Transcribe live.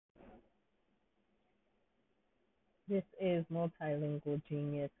This is Multilingual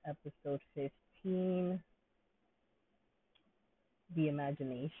Genius, episode 15, The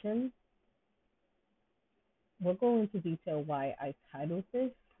Imagination. We'll go into detail why I titled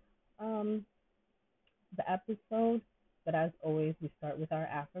this um, the episode, but as always, we start with our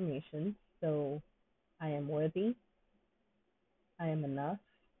affirmations. So, I am worthy, I am enough,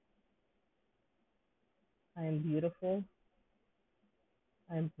 I am beautiful,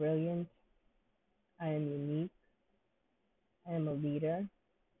 I am brilliant, I am unique, I am a leader,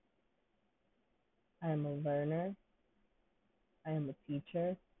 I am a learner, I am a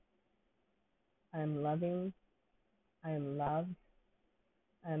teacher, I am loving, I am loved,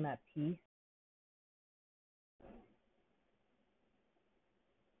 I am at peace.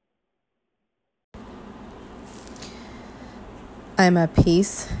 I'm at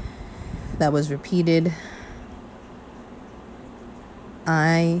peace. That was repeated.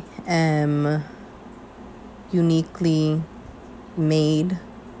 I am uniquely made.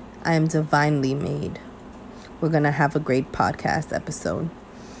 I am divinely made. We're going to have a great podcast episode.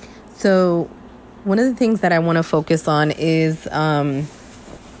 So, one of the things that I want to focus on is the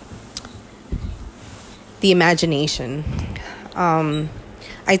imagination.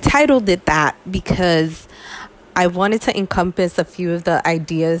 I titled it that because I wanted to encompass a few of the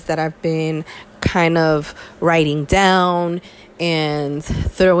ideas that I've been kind of writing down and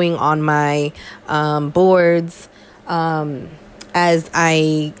throwing on my boards as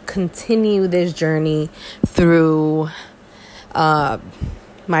I continue this journey through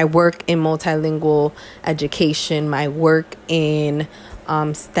my work in multilingual education, my work in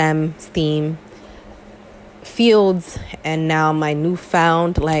STEAM fields, and now my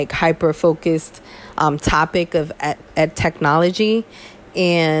newfound hyper-focused topic of ed technology.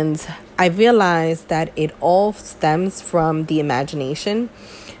 And I realized that it all stems from the imagination.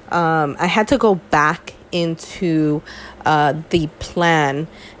 I had to go back into the plan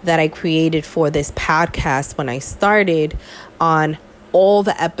that I created for this podcast when I started on all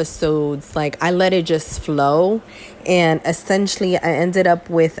the episodes. I let it just flow, and essentially I ended up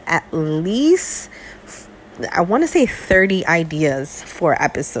with at least, I want to say, 30 ideas for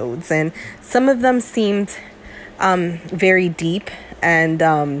episodes, and some of them seemed very deep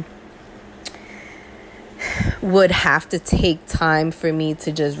and would have to take time for me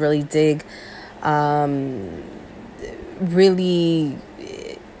to just really dig really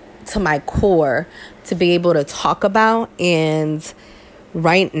to my core to be able to talk about. And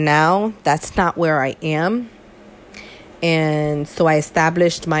right now, that's not where I am. And so I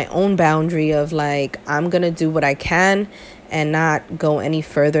established my own boundary of I'm going to do what I can and not go any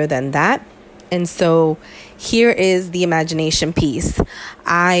further than that. And so here is the imagination piece.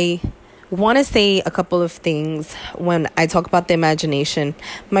 I want to say a couple of things when I talk about the imagination.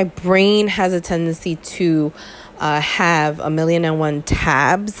 My brain has a tendency to have 1,000,001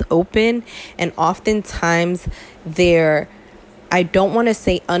 tabs open, and oftentimes I don't want to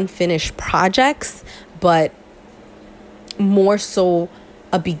say unfinished projects, but more so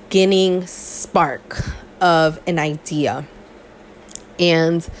a beginning spark of an idea.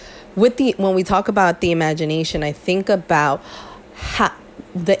 And when we talk about the imagination, I think about how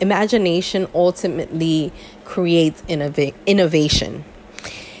the imagination ultimately creates innovation.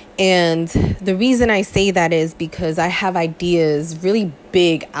 And the reason I say that is because I have ideas, really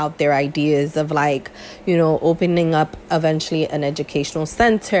big out there ideas of opening up eventually an educational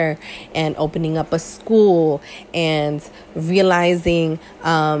center and opening up a school and realizing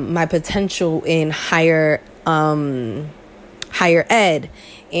my potential in higher ed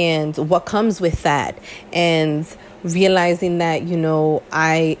and what comes with that, and realizing that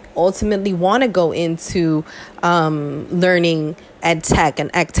I ultimately want to go into learning ed tech and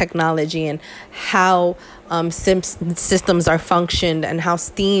ed technology and how systems are functioned, and how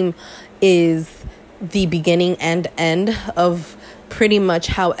STEAM is the beginning and end of pretty much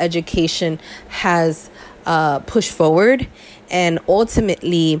how education has pushed forward, and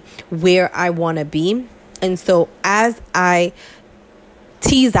ultimately where I want to be. And so as I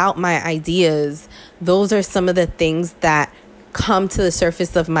tease out my ideas, those are some of the things that come to the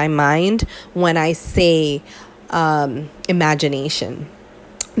surface of my mind when I say imagination.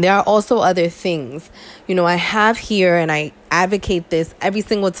 There are also other things. I have here, and I advocate this every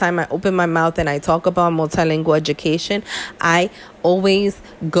single time I open my mouth and I talk about multilingual education. I always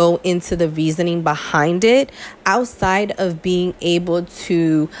go into the reasoning behind it outside of being able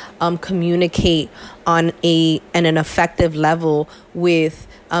to communicate on an effective level with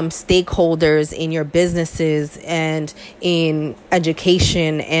stakeholders in your businesses and in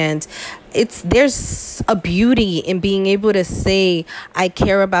education, and there's a beauty in being able to say I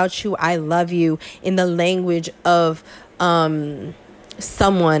care about you, I love you in the language of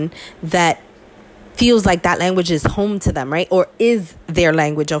someone that feels like that language is home to them, right? Or is their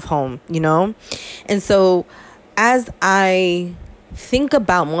language of home, And so as I think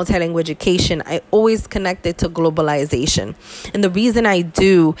about multilingual education, I always connect it to globalization. And the reason I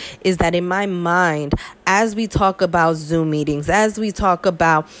do is that in my mind, as we talk about Zoom meetings, as we talk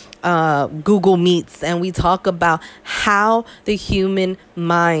about Google Meets, and we talk about how the human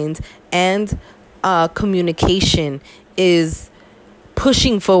mind and communication is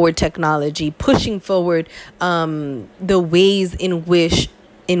pushing forward technology, pushing forward the ways in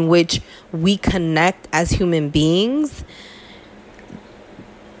which we connect as human beings,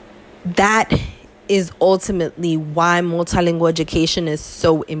 that is ultimately why multilingual education is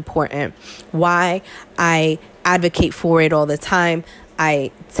so important, why I advocate for it all the time.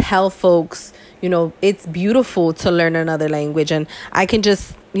 I tell folks, it's beautiful to learn another language. And I can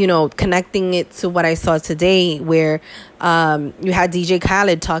just, connecting it to what I saw today, where you had DJ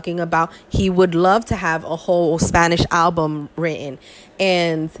Khaled talking about he would love to have a whole Spanish album written.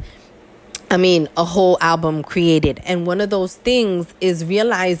 And a whole album created. And one of those things is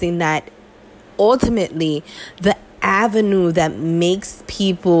realizing that ultimately the avenue that makes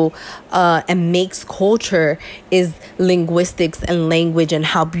people and makes culture is linguistics and language, and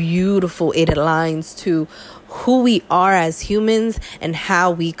how beautiful it aligns to who we are as humans and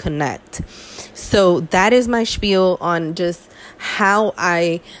how we connect. So that is my spiel on just how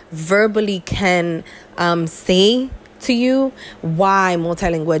I verbally can say to you why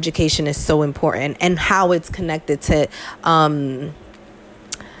multilingual education is so important and how it's connected to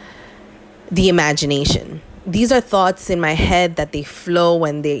the imagination. These are thoughts in my head that they flow,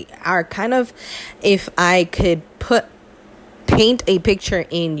 and they are kind of, if I could paint a picture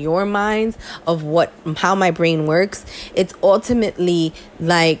in your minds of how my brain works, it's ultimately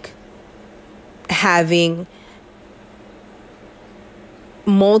like having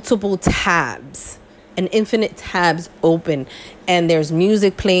multiple tabs and infinite tabs open, and there's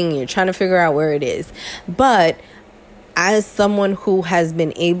music playing and you're trying to figure out where it is. But as someone who has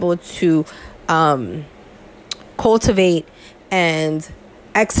been able to cultivate and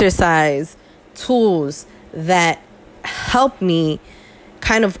exercise tools that help me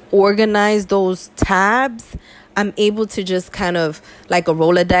kind of organize those tabs, I'm able to just kind of like a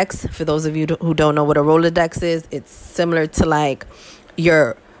Rolodex. For those of you who don't know what a Rolodex is, it's similar to like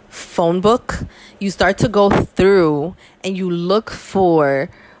your phone book. You start to go through and you look for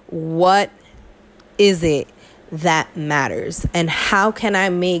what is it that matters, and how can I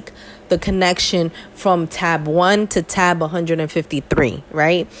make the connection from tab 1 to tab 153,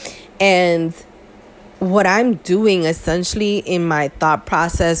 right? And what I'm doing essentially in my thought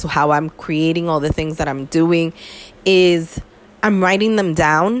process, how I'm creating all the things that I'm doing, is I'm writing them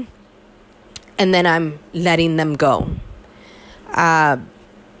down and then I'm letting them go.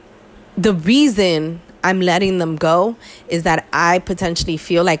 The reason I'm letting them go is that I potentially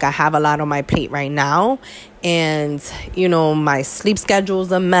feel like I have a lot on my plate right now. And, my sleep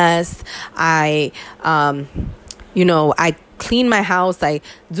schedule's a mess. I clean my house, I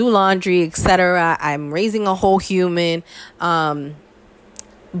do laundry, etc. I'm raising a whole human. But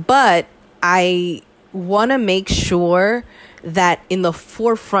I want to make sure that in the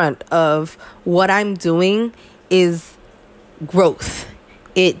forefront of what I'm doing is growth.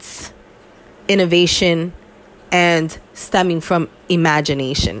 It's innovation and stemming from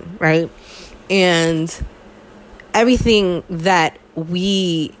imagination, right? And everything that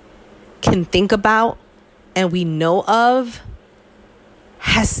we can think about and we know of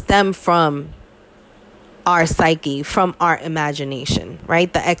has stemmed from our psyche, from our imagination,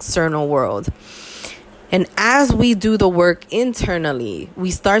 right? The external world. And as we do the work internally,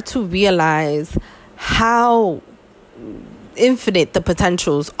 we start to realize how infinite the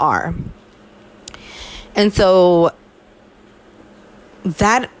potentials are. And so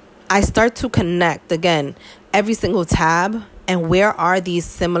that I start to connect again every single tab, and where are these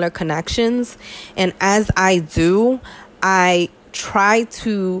similar connections? And as I do, I try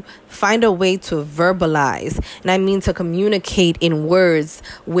to find a way to verbalize, and I mean to communicate in words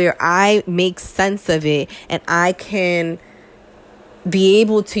where I make sense of it and I can be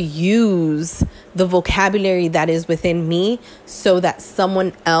able to use the vocabulary that is within me so that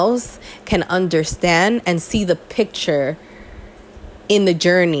someone else can understand and see the picture in the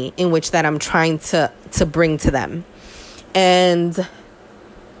journey in which that I'm trying to bring to them. And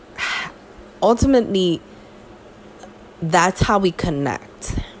ultimately, that's how we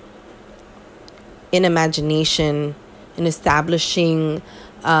connect in imagination, in establishing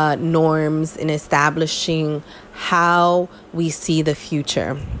norms in establishing how we see the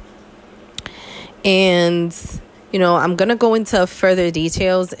future. And, I'm going to go into further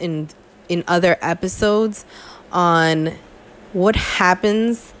details in other episodes on what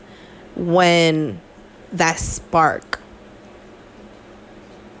happens when that spark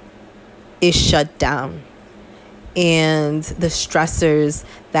is shut down and the stressors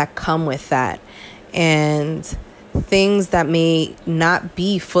that come with that and things that may not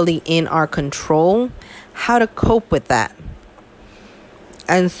be fully in our control, how to cope with that.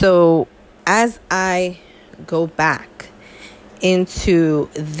 And so as I go back into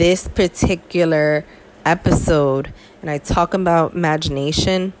this particular episode and I talk about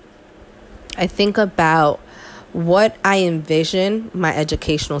imagination, I think about what I envision my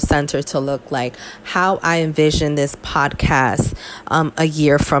educational center to look like, how I envision this podcast a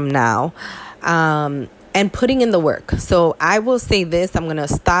year from now, and putting in the work. So I will say this, I'm going to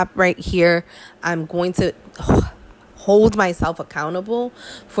stop right here. I'm going to hold myself accountable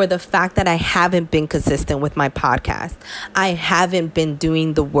for the fact that I haven't been consistent with my podcast. I haven't been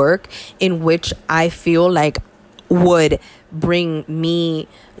doing the work in which I feel like would bring me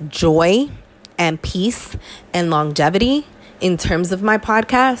joy and peace and longevity in terms of my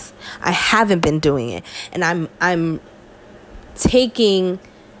podcast. I haven't been doing it. And I'm taking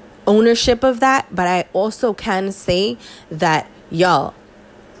ownership of that, but I also can say that, y'all,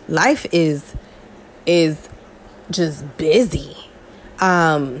 life is just busy.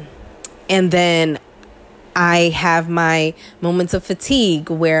 And then I have my moments of fatigue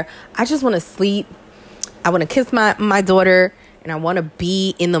where I just want to sleep. I want to kiss my daughter and I want to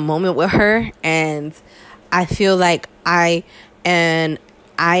be in the moment with her. And I feel like I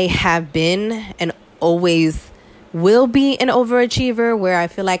have been and always will be an overachiever where I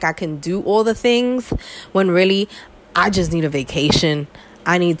feel like I can do all the things when really I just need a vacation.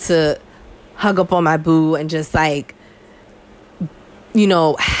 I need to hug up on my boo and just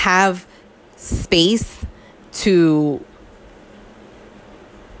have space to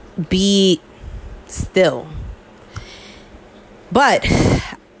be still. But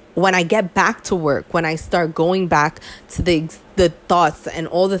when I get back to work, when I start going back to the thoughts and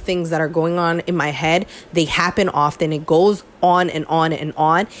all the things that are going on in my head, they happen often. It goes on and on and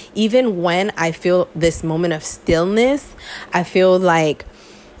on. Even when I feel this moment of stillness, I feel like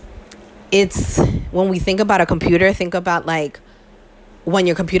it's, when we think about a computer, think about when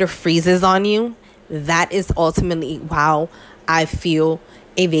your computer freezes on you. That is ultimately how I feel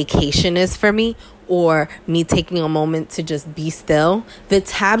a vacation is for me, or me taking a moment to just be still. The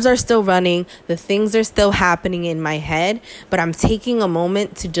tabs are still running, the things are still happening in my head, but I'm taking a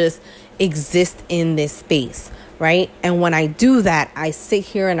moment to just exist in this space, right? And when I do that, I sit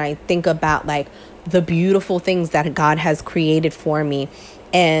here and I think about the beautiful things that God has created for me.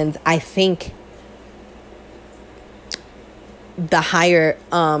 And I think the higher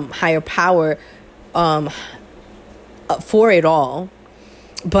power for it all.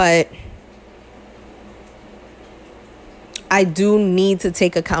 But I do need to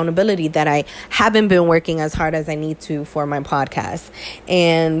take accountability that I haven't been working as hard as I need to for my podcast.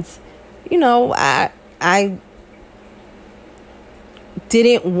 And, I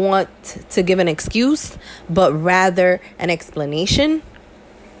didn't want to give an excuse, but rather an explanation.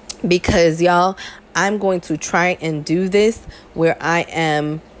 Because, y'all, I'm going to try and do this where I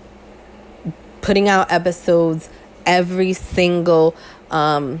am putting out episodes every single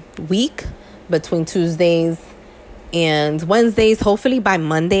week between Tuesdays and Wednesdays. Hopefully by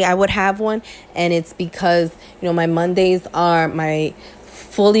Monday I would have one. And it's because, my Mondays are my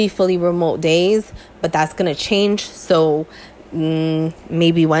fully remote days, but that's going to change. So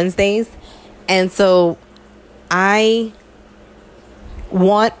maybe Wednesdays. And so I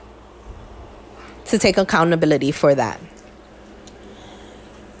want to take accountability for that.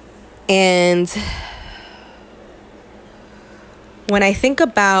 And when I think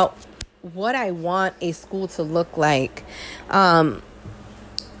about what I want a school to look like, I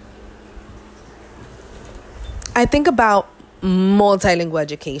think about multilingual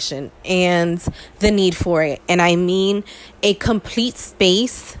education and the need for it. And I mean a complete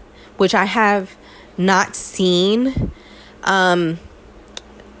space, which I have not seen. Shout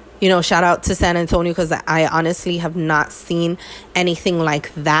out to San Antonio, because I honestly have not seen anything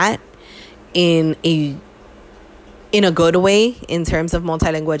like that in a good way in terms of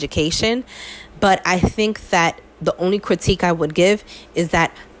multilingual education. But I think that the only critique I would give is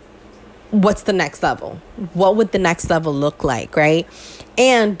that what's the next level? What would the next level look like, right?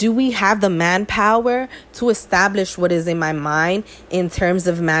 And do we have the manpower to establish what is in my mind in terms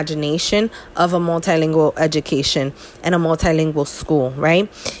of imagination of a multilingual education and a multilingual school, right?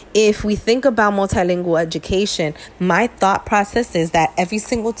 If we think about multilingual education, my thought process is that every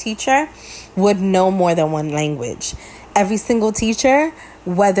single teacher would know more than one language. Every single teacher,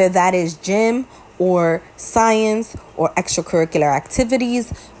 whether that is gym or science or extracurricular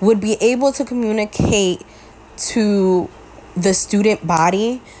activities, would be able to communicate to the student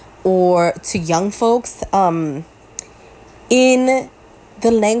body or to young folks in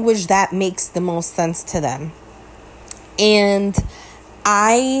the language that makes the most sense to them. And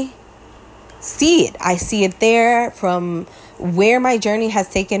I see it. I see it there from where my journey has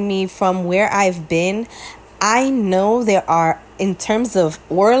taken me, from where I've been. I know there are, in terms of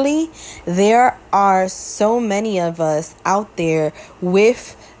orally, there are so many of us out there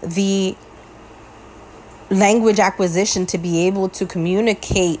with the language acquisition to be able to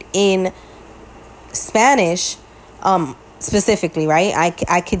communicate in Spanish, specifically, right?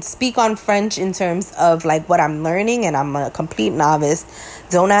 I could speak on French in terms of like what I'm learning, and I'm a complete novice.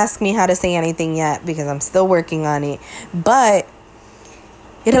 Don't ask me how to say anything yet because I'm still working on it. But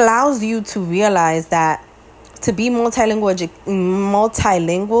it allows you to realize that to be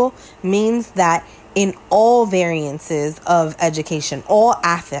multilingual means that in all variances of education, all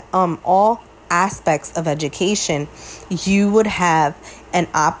aspects of education, you would have an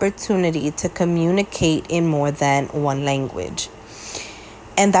opportunity to communicate in more than one language.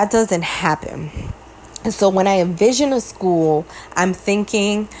 And that doesn't happen. And so when I envision a school, I'm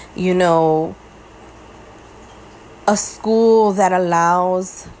thinking, a school that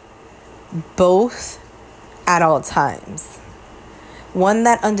allows both at all times. One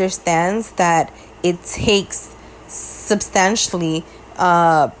that understands that it takes substantial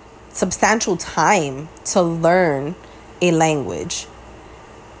time to learn a language.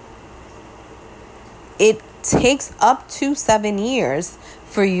 It takes up to 7 years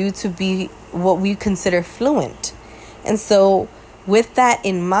for you to be what we consider fluent. And so with that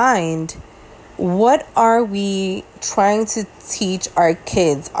in mind, what are we trying to teach our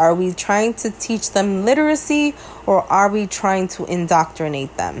kids? Are we trying to teach them literacy, or are we trying to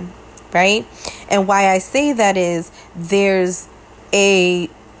indoctrinate them, right? And why I say that is there's a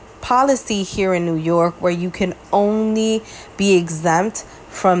policy here in New York where you can only be exempt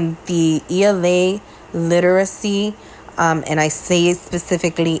from the ELA literacy, and I say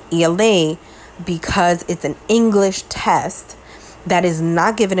specifically ELA because it's an English test that is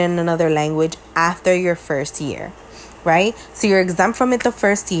not given in another language after your first year, right? So you're exempt from it the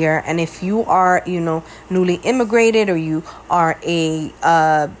first year, and if you are, newly immigrated, or you are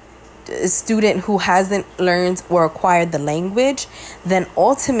a student who hasn't learned or acquired the language, then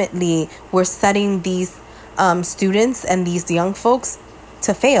ultimately we're setting these students and these young folks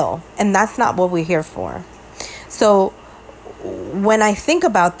to fail, and that's not what we're here for. So when I think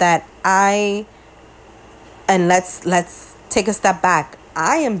about that, let's take a step back.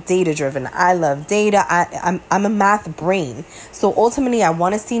 I am data driven. I love data. I'm a math brain. So ultimately, I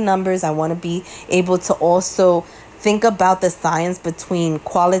want to see numbers. I want to be able to also think about the science between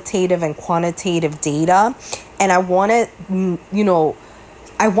qualitative and quantitative data. And I want to,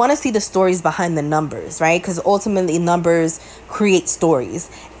 I want to see the stories behind the numbers, right? Because ultimately numbers create stories,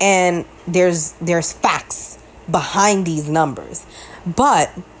 and there's facts behind these numbers.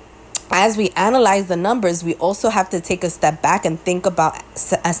 But as we analyze the numbers, we also have to take a step back and think about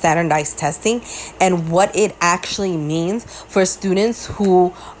standardized testing and what it actually means for students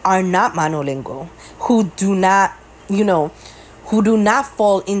who are not monolingual, who do not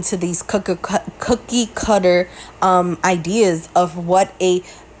fall into these cookie cutter ideas of what a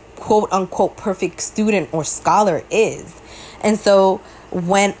quote unquote perfect student or scholar is. And so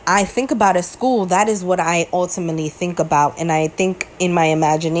when I think about a school, that is what I ultimately think about. And I think in my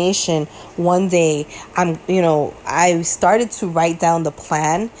imagination, one day I started to write down the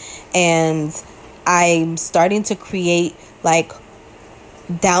plan, and I'm starting to create like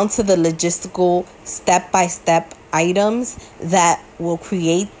down to the logistical step-by-step items that will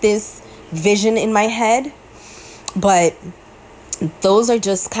create this vision in my head. But those are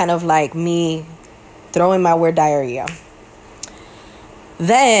just kind of like me throwing my word diarrhea.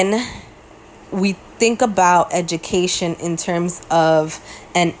 Then we think about education in terms of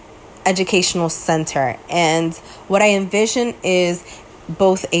an educational center. And what I envision is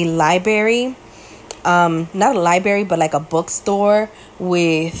both a library, not a library, but like a bookstore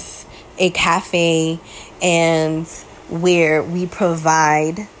with a cafe, and where we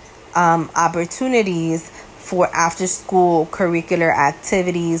provide opportunities for after school curricular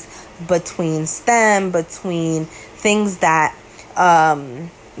activities between STEM, between things that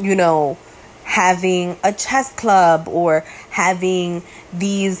you know, having a chess club or having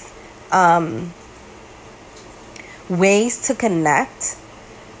these ways to connect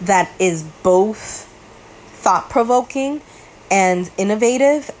that is both thought-provoking and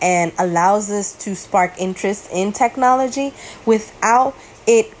innovative and allows us to spark interest in technology without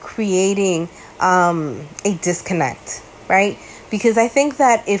it creating a disconnect, right? Because I think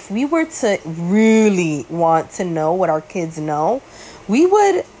that if we were to really want to know what our kids know, we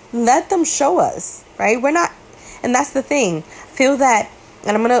would let them show us, right? We're not, and that's the thing. I feel that,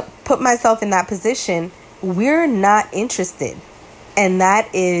 and I'm going to put myself in that position, we're not interested. And that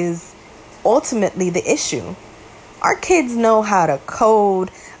is ultimately the issue. Our kids know how to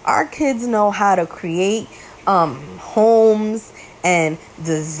code. Our kids know how to create homes and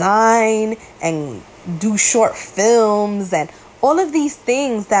design and do short films and all of these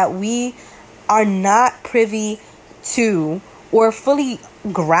things that we are not privy to or fully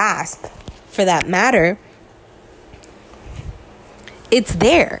grasp, for that matter. It's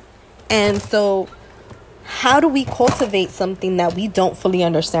there. And so how do we cultivate something that we don't fully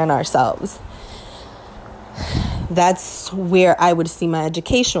understand ourselves? That's where I would see my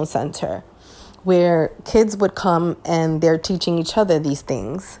educational center, where kids would come and they're teaching each other these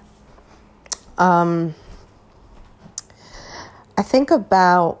things. I think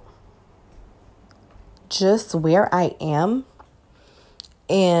about just where I am,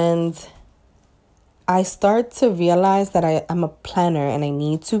 and I start to realize that I'm a planner and I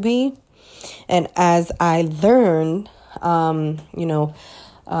need to be. And as I learn, shout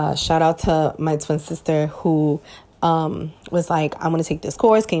out to my twin sister who was like, I'm going to take this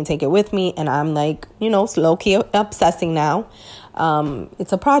course. Can you take it with me? And I'm like, low-key obsessing now.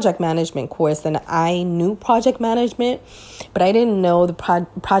 It's a project management course, and I knew project management, but I didn't know the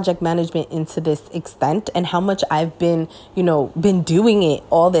project management into this extent and how much I've been doing it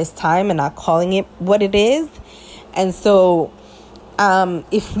all this time and not calling it what it is. And so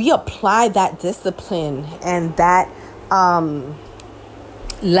if we apply that discipline and that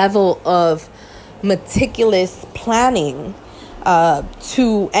level of meticulous planning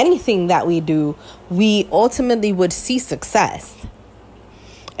to anything that we do, we ultimately would see success.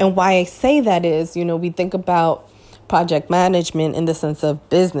 And why I say that is, we think about project management in the sense of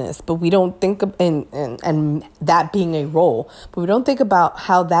business, but we don't think of and that being a role, but we don't think about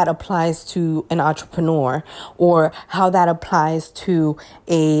how that applies to an entrepreneur, or how that applies to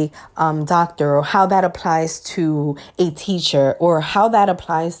a doctor, or how that applies to a teacher, or how that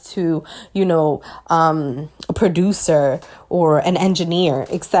applies to a producer or an engineer,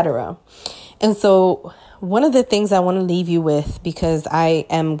 etc. And so one of the things I want to leave you with, because I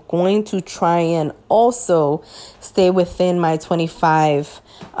am going to try and also stay within my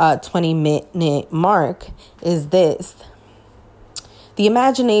 20-minute mark, is this. The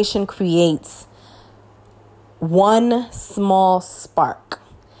imagination creates one small spark.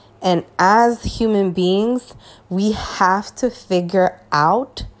 And as human beings, we have to figure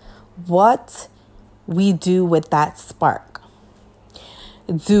out what we do with that spark.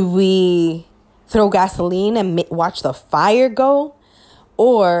 Do we throw gasoline and watch the fire go?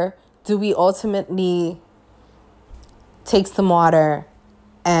 Or do we ultimately take some water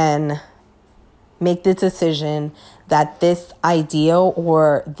and make the decision that this idea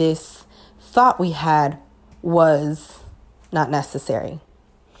or this thought we had was not necessary,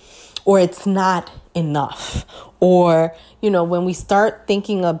 or it's not enough? Or, when we start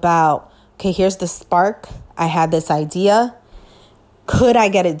thinking about, okay, here's the spark, I had this idea, could I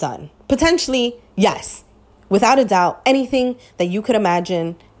get it done? Potentially, yes. Without a doubt, anything that you could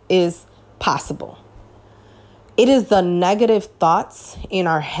imagine is possible. It is the negative thoughts in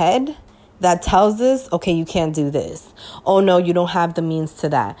our head that tells us, okay, you can't do this. Oh no, you don't have the means to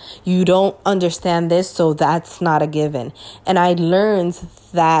that. You don't understand this, so that's not a given. And I learned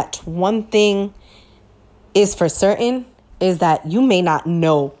that one thing is for certain, is that you may not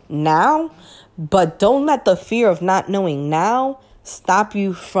know now, but don't let the fear of not knowing now stop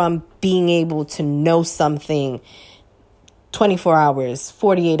you from being able to know something 24 hours,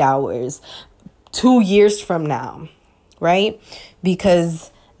 48 hours, 2 years from now, right?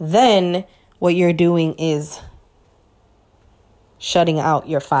 Because then what you're doing is shutting out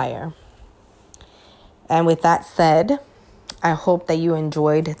your fire. And with that said, I hope that you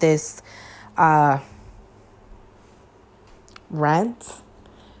enjoyed this rant.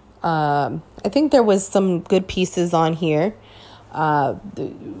 I think there was some good pieces on here. On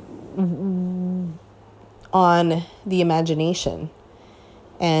the imagination.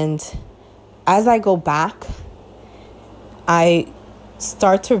 And as I go back, I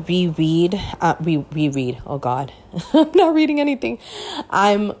start to reread. Oh God, I'm not reading anything.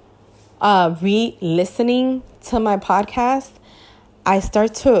 I'm re-listening to my podcast. I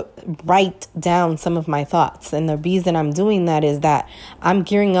start to write down some of my thoughts. And the reason I'm doing that is that I'm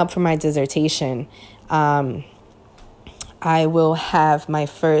gearing up for my dissertation. I will have my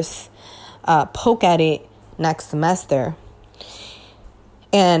first poke at it next semester.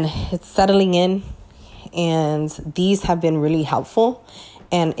 And it's settling in. And these have been really helpful.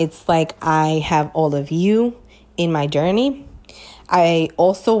 And it's like I have all of you in my journey. I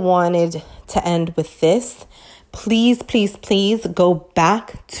also wanted to end with this. Please, please, please go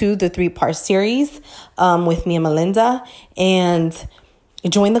back to the 3-part series with me and Melinda and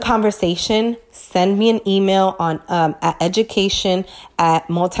join the conversation. Send me an email on at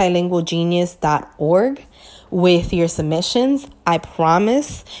education@multilingualgenius.org with your submissions. I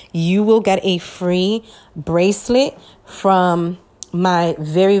promise you will get a free bracelet from my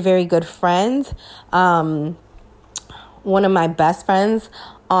very, very good friend, one of my best friends,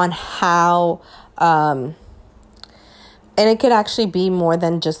 on how... and it could actually be more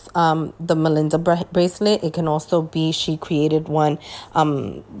than just the Melinda bracelet. It can also be she created one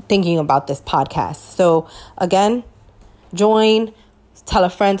thinking about this podcast. So again, join, tell a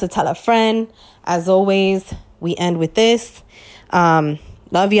friend to tell a friend. As always, we end with this.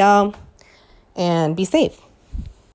 Love y'all and be safe.